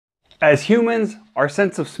As humans, our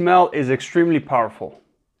sense of smell is extremely powerful.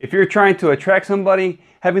 If you're trying to attract somebody,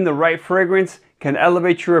 having the right fragrance can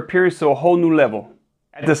elevate your appearance to a whole new level.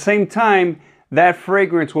 At the same time, that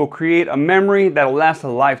fragrance will create a memory that'll last a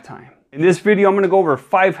lifetime. In this video, I'm going to go over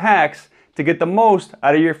 5 hacks to get the most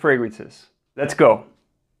out of your fragrances. Let's go.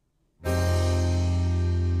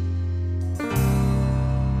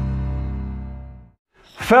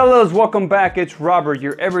 Fellas, welcome back. It's Robert,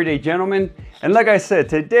 your everyday gentleman. And like I said,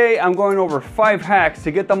 today I'm going over 5 hacks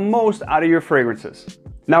to get the most out of your fragrances.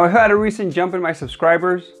 Now, I've had a recent jump in my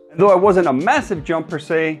subscribers. And though it wasn't a massive jump per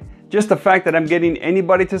se, just the fact that I'm getting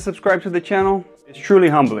anybody to subscribe to the channel is truly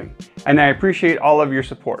humbling. And I appreciate all of your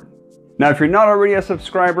support. Now, if you're not already a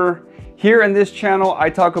subscriber, here in this channel, I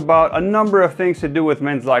talk about a number of things to do with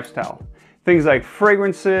men's lifestyle. Things like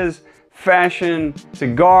fragrances, fashion,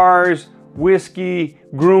 cigars, whiskey,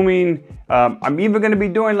 grooming. I'm even going to be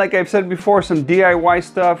doing, like I've said before, some DIY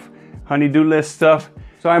stuff, honey-do list stuff.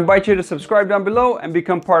 So I invite you to subscribe down below and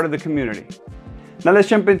become part of the community. Now let's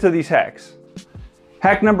jump into these hacks.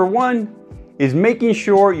 Hack number 1 is making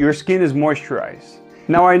sure your skin is moisturized.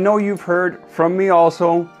 Now I know you've heard from me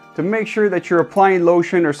also to make sure that you're applying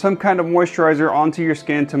lotion or some kind of moisturizer onto your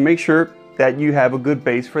skin to make sure that you have a good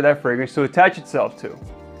base for that fragrance to attach itself to.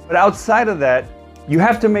 But outside of that, you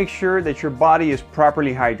have to make sure that your body is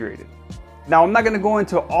properly hydrated. Now, I'm not going to go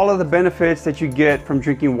into all of the benefits that you get from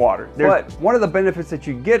drinking water, but one of the benefits that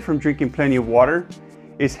you get from drinking plenty of water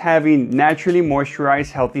is having naturally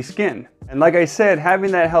moisturized, healthy skin. And like I said,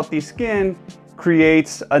 having that healthy skin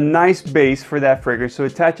creates a nice base for that fragrance to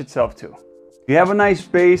attach itself to. If you have a nice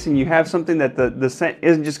base and you have something that the scent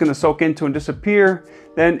isn't just going to soak into and disappear,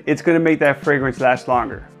 then it's going to make that fragrance last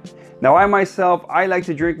longer. Now, I myself, I like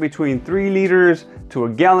to drink between 3 liters to a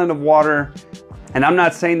gallon of water. And I'm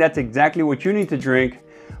not saying that's exactly what you need to drink,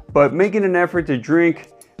 but making an effort to drink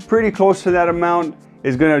pretty close to that amount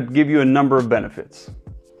is going to give you a number of benefits.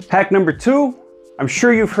 Hack number 2, I'm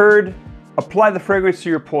sure you've heard, apply the fragrance to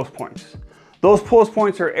your pulse points. Those pulse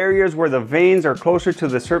points are areas where the veins are closer to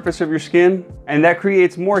the surface of your skin, and that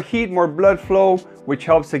creates more heat, more blood flow, which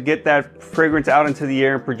helps to get that fragrance out into the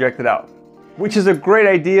air and project it out. Which is a great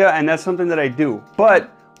idea, and that's something that I do.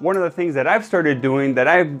 But one of the things that I've started doing that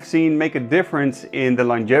I've seen make a difference in the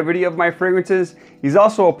longevity of my fragrances is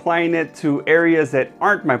also applying it to areas that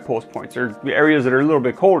aren't my pulse points or areas that are a little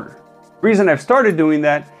bit colder. The reason I've started doing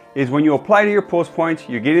that is when you apply to your pulse points,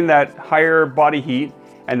 you're getting that higher body heat,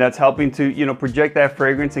 and that's helping to, project that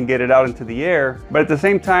fragrance and get it out into the air. But at the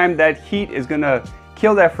same time, that heat is gonna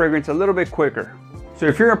kill that fragrance a little bit quicker. So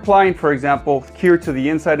if you're applying, for example, here to the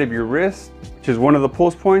inside of your wrist, which is one of the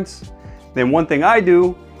pulse points, then one thing I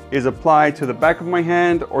do is apply to the back of my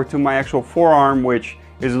hand or to my actual forearm, which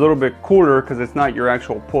is a little bit cooler because it's not your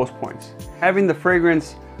actual pulse points. Having the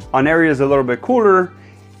fragrance on areas a little bit cooler,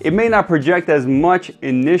 it may not project as much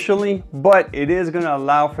initially, but it is going to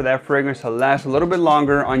allow for that fragrance to last a little bit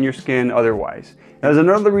longer on your skin otherwise. There's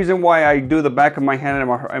another reason why I do the back of my hand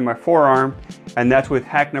and my forearm, and that's with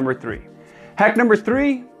hack number 3. Hack number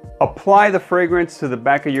 3, apply the fragrance to the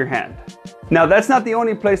back of your hand. Now, that's not the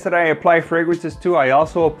only place that I apply fragrances to. I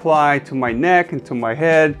also apply to my neck and to my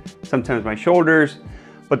head, sometimes my shoulders.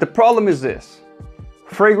 But the problem is this: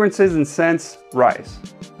 fragrances and scents rise.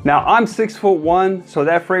 Now, I'm 6'1", so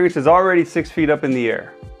that fragrance is already 6 feet up in the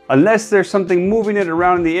air. Unless there's something moving it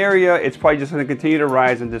around in the area, it's probably just going to continue to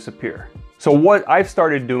rise and disappear. So what I've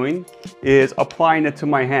started doing is applying it to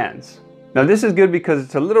my hands. Now, this is good because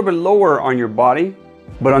it's a little bit lower on your body.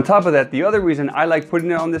 But on top of that, the other reason I like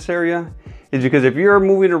putting it on this area is because if you're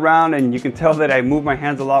moving around, and you can tell that I move my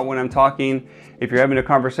hands a lot when I'm talking, if you're having a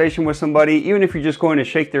conversation with somebody, even if you're just going to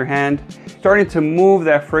shake their hand, starting to move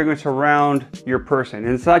that fragrance around your person.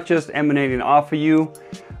 And it's not just emanating off of you,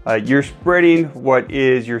 you're spreading what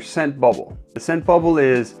is your scent bubble. The scent bubble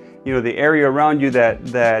is, the area around you that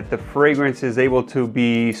the fragrance is able to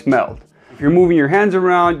be smelled. If you're moving your hands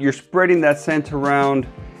around, you're spreading that scent around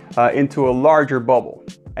into a larger bubble.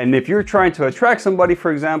 And if you're trying to attract somebody,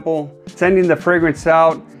 for example, sending the fragrance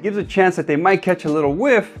out gives a chance that they might catch a little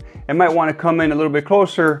whiff and might want to come in a little bit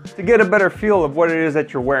closer to get a better feel of what it is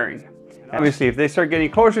that you're wearing. Obviously, if they start getting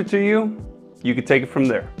closer to you, you can take it from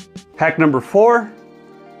there. Hack number 4,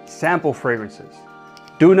 sample fragrances.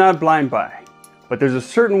 Do not blind buy, but there's a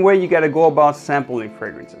certain way you got to go about sampling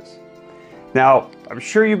fragrances. Now, I'm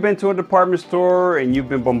sure you've been to a department store and you've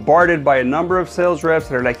been bombarded by a number of sales reps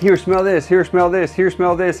that are like, here, smell this, here, smell this, here,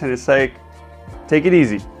 smell this. And it's like, take it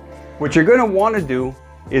easy. What you're gonna wanna do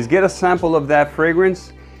is get a sample of that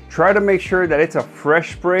fragrance. Try to make sure that it's a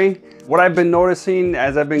fresh spray. What I've been noticing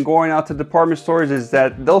as I've been going out to department stores is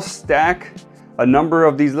that they'll stack a number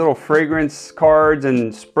of these little fragrance cards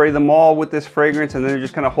and spray them all with this fragrance, and then they're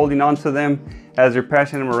just kind of holding on to them as they're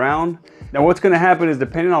passing them around. Now what's going to happen is,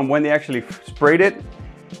 depending on when they actually sprayed it,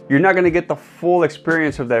 you're not going to get the full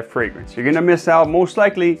experience of that fragrance. You're going to miss out most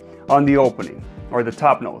likely on the opening or the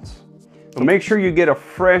top notes. So make sure you get a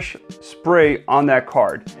fresh spray on that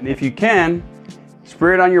card. And if you can,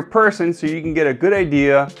 spray it on your person so you can get a good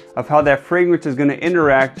idea of how that fragrance is going to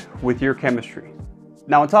interact with your chemistry.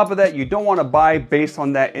 Now on top of that, you don't want to buy based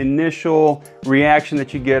on that initial reaction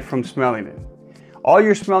that you get from smelling it. All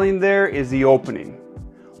you're smelling there is the opening.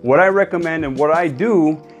 What I recommend and what I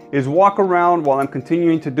do is walk around while I'm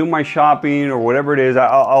continuing to do my shopping or whatever it is.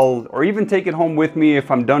 Or even take it home with me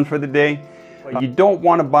if I'm done for the day. But you don't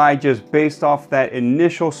want to buy just based off that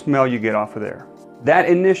initial smell you get off of there. That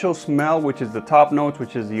initial smell, which is the top notes,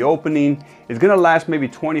 which is the opening, is going to last maybe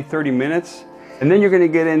 20-30 minutes. And then you're going to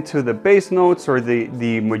get into the base notes, or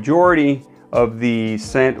the majority of the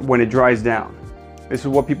scent, when it dries down. This is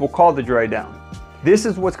what people call the dry down. This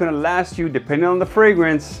is what's going to last you, depending on the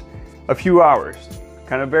fragrance, a few hours.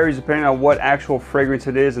 Kind of varies depending on what actual fragrance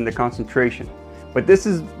it is and the concentration. But this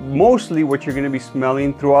is mostly what you're going to be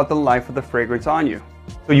smelling throughout the life of the fragrance on you.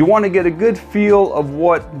 So you want to get a good feel of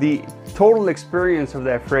what the total experience of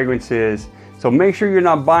that fragrance is. So make sure you're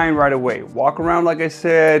not buying right away. Walk around, like I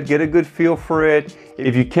said, get a good feel for it.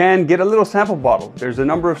 If you can, get a little sample bottle. There's a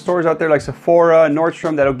number of stores out there like Sephora,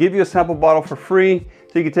 Nordstrom, that'll give you a sample bottle for free.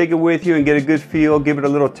 So you can take it with you and get a good feel, give it a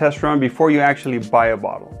little test run before you actually buy a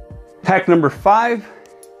bottle. Hack number 5,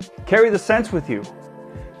 carry the scents with you.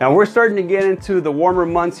 Now we're starting to get into the warmer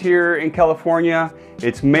months here in California.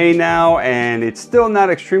 It's May now and it's still not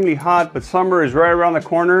extremely hot, but summer is right around the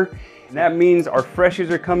corner. And that means our freshies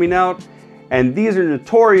are coming out, and these are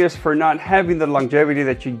notorious for not having the longevity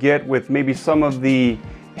that you get with maybe some of the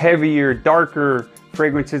heavier, darker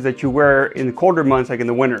fragrances that you wear in the colder months, like in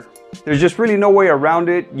the winter. There's just really no way around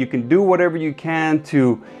it. You can do whatever you can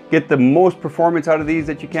to get the most performance out of these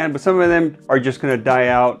that you can, but some of them are just gonna die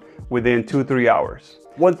out within 2-3 hours.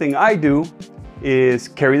 One thing I do is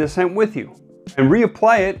carry the scent with you and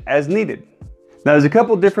reapply it as needed. Now there's a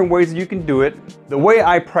couple different ways that you can do it. The way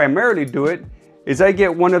I primarily do it is I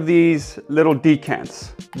get one of these little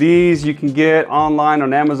decants. These you can get online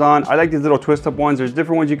on Amazon. I like these little twist up ones. There's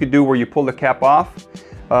different ones you could do where you pull the cap off.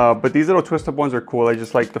 But these little twist up ones are cool. I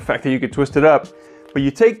just like the fact that you could twist it up. But you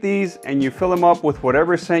take these and you fill them up with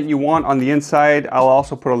whatever scent you want on the inside. I'll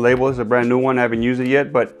also put a label. This is a brand new one. I haven't used it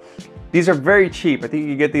yet, but these are very cheap. I think you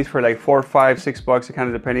can get these for like $4, $5, $6, kind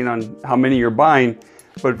of depending on how many you're buying.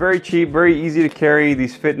 But very cheap, very easy to carry.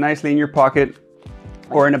 These fit nicely in your pocket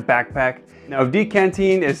or in a backpack. Now, if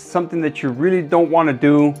decanting is something that you really don't want to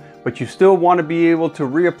do, but you still want to be able to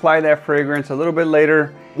reapply that fragrance a little bit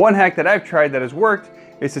later, one hack that I've tried that has worked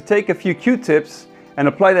is to take a few Q-tips and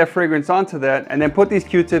apply that fragrance onto that, and then put these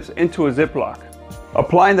Q-tips into a Ziploc.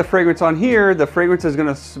 Applying the fragrance on here, the fragrance is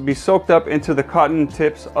going to be soaked up into the cotton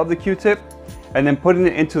tips of the Q-tip, and then putting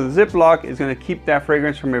it into the Ziploc is going to keep that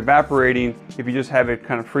fragrance from evaporating if you just have it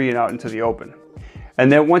kind of free and out into the open.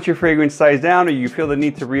 And then once your fragrance dies down or you feel the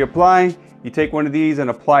need to reapply, you take one of these and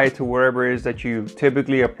apply it to wherever it is that you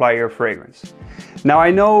typically apply your fragrance. Now I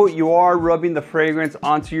know you are rubbing the fragrance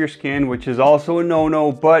onto your skin, which is also a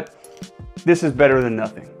no-no, but this is better than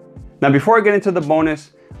nothing. Now before I get into the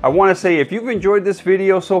bonus, I want to say if you've enjoyed this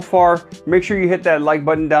video so far, make sure you hit that like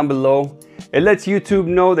button down below. It lets YouTube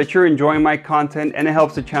know that you're enjoying my content, and it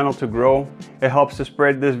helps the channel to grow. It helps to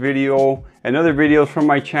spread this video and other videos from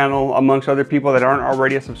my channel amongst other people that aren't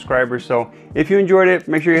already a subscriber. So if you enjoyed it,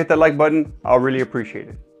 make sure you hit that like button. I'll really appreciate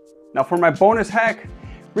it. Now for my bonus hack,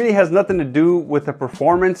 really has nothing to do with the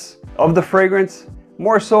performance of the fragrance.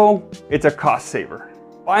 More so, it's a cost saver.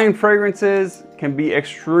 Buying fragrances can be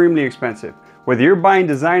extremely expensive. Whether you're buying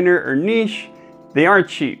designer or niche, they aren't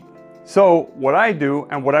cheap. So what I do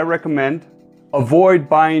and what I recommend, avoid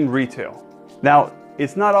buying retail. Now,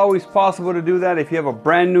 it's not always possible to do that. If you have a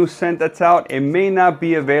brand new scent that's out, it may not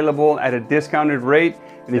be available at a discounted rate.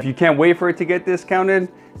 And if you can't wait for it to get discounted,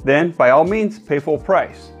 then by all means, pay full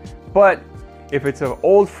price. But if it's an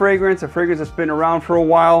old fragrance, a fragrance that's been around for a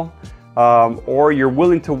while, or you're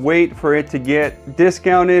willing to wait for it to get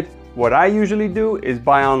discounted, what I usually do is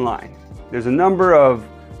buy online. There's a number of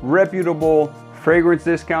reputable fragrance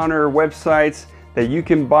discounter websites that you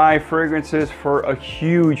can buy fragrances for a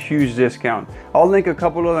huge discount. I'll link a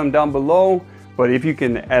couple of them down below, but if you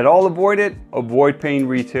can at all avoid it, avoid paying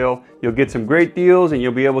retail. You'll get some great deals and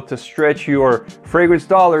you'll be able to stretch your fragrance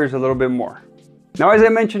dollars a little bit more. Now, as I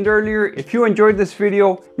mentioned earlier, if you enjoyed this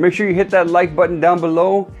video, make sure you hit that like button down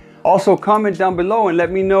below. Also comment down below and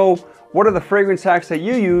let me know what are the fragrance hacks that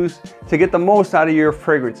you use to get the most out of your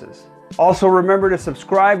fragrances. Also remember to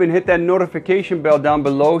subscribe and hit that notification bell down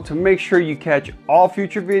below to make sure you catch all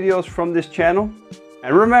future videos from this channel.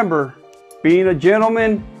 And remember, being a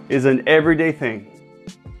gentleman is an everyday thing.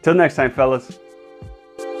 Till next time, fellas.